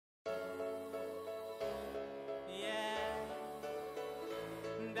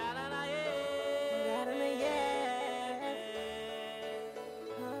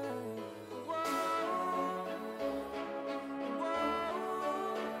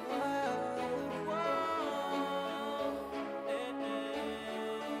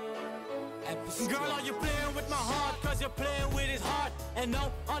Girl, are you playing with my heart? Cause you're playing with his heart. And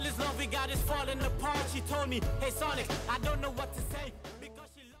no, all this love we got is falling apart. She told me, hey Sonic, I don't know what to say, because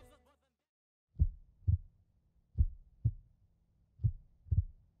she loves us more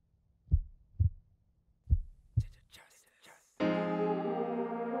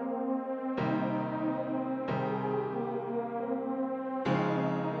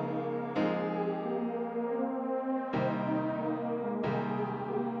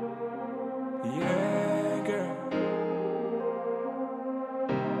Yeah, girl.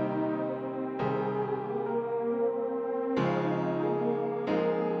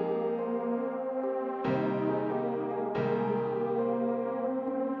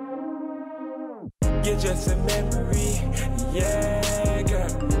 You're just a memory, yeah, girl.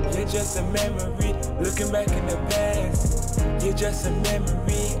 You're just a memory, looking back in the past. You're just a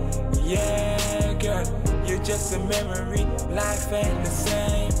memory, yeah, girl. You're just a memory, life ain't the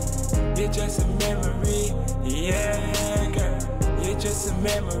same. You're just a memory, yeah, girl. You're just a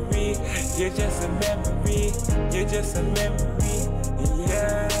memory, you're just a memory, you're just a memory,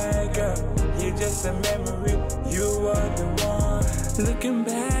 yeah, girl. You're just a memory, you are the one. Looking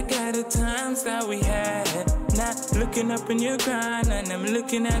back at the times that we had, not looking up in your grind, and I'm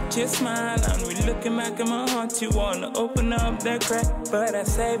looking at your smile, and we looking back at my heart. You wanna open up that crack, but I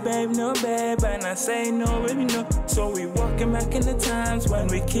say babe, no babe, and I say no baby, no. So we walking back in the times when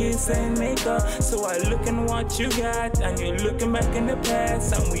we kiss and make up. So I looking what you got, and you looking back in the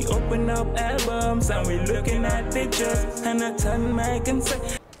past, and we open up albums, and we looking at pictures, and I turn back and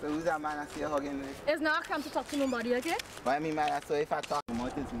say, so who's that man I see hugging me? It's not come to talk to nobody, okay? But I mean, man, so if I talk, your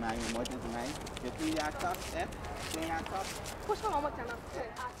mouth is mine, your mouth is mine. You fling your top, eh? Fling your top. Push my mama down.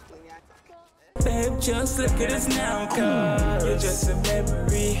 Fling your top. babe, just look at us now, cause you're just a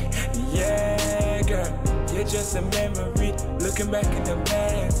memory, yeah, girl. You're just a memory, looking back in the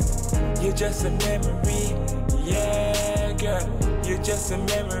past. You're just a memory, yeah, girl. You're just a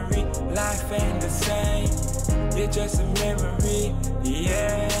memory, life ain't the same. You're just a memory,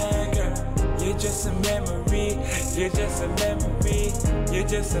 yeah, girl. You're just a memory, you're just a memory, you're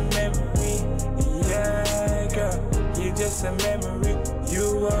just a memory, yeah, girl. You're just a memory,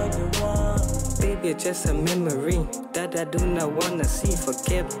 you are the one. Baby, it's just a memory that I do not wanna see.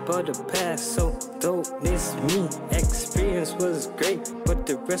 Forget about the past, so don't miss me. Experience was great, but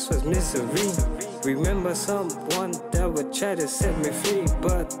the rest was misery. Remember someone that would try to set me free,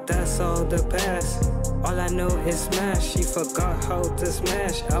 but that's all the past. All I know is smash, she forgot how to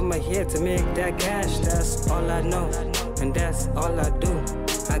smash. I'm here to make that cash, that's all I know, and that's all I do.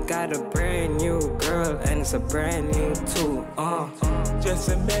 I got a brand new girl, and it's a brand new tool, Just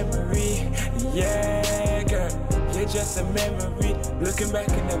a memory, yeah, girl. You're just a memory, looking back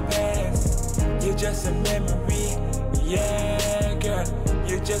in the past. You're just a memory, yeah, girl.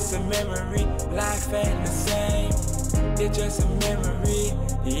 You're just a memory, life ain't the same. You're just a memory,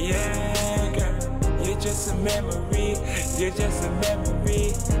 yeah, girl. You're just a memory, you're just a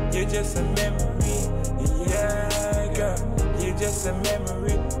memory, you're just a memory, yeah, girl. You're just a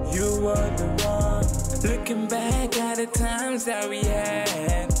memory, you are the one. Looking back at the times that we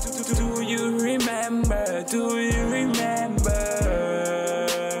had, do you remember, do you remember?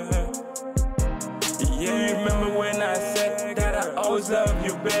 Yeah, you remember when I said that I always love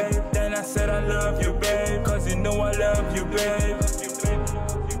you, babe? Then I said I love you, babe, cause you know I love you, babe.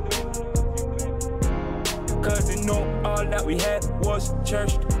 Cause you know all that we had was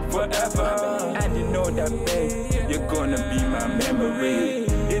cherished forever. And you know that, babe, you're gonna be my memory.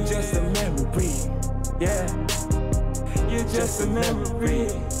 You're just a memory, yeah. You're just a memory,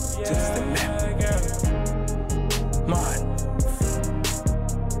 just a memory.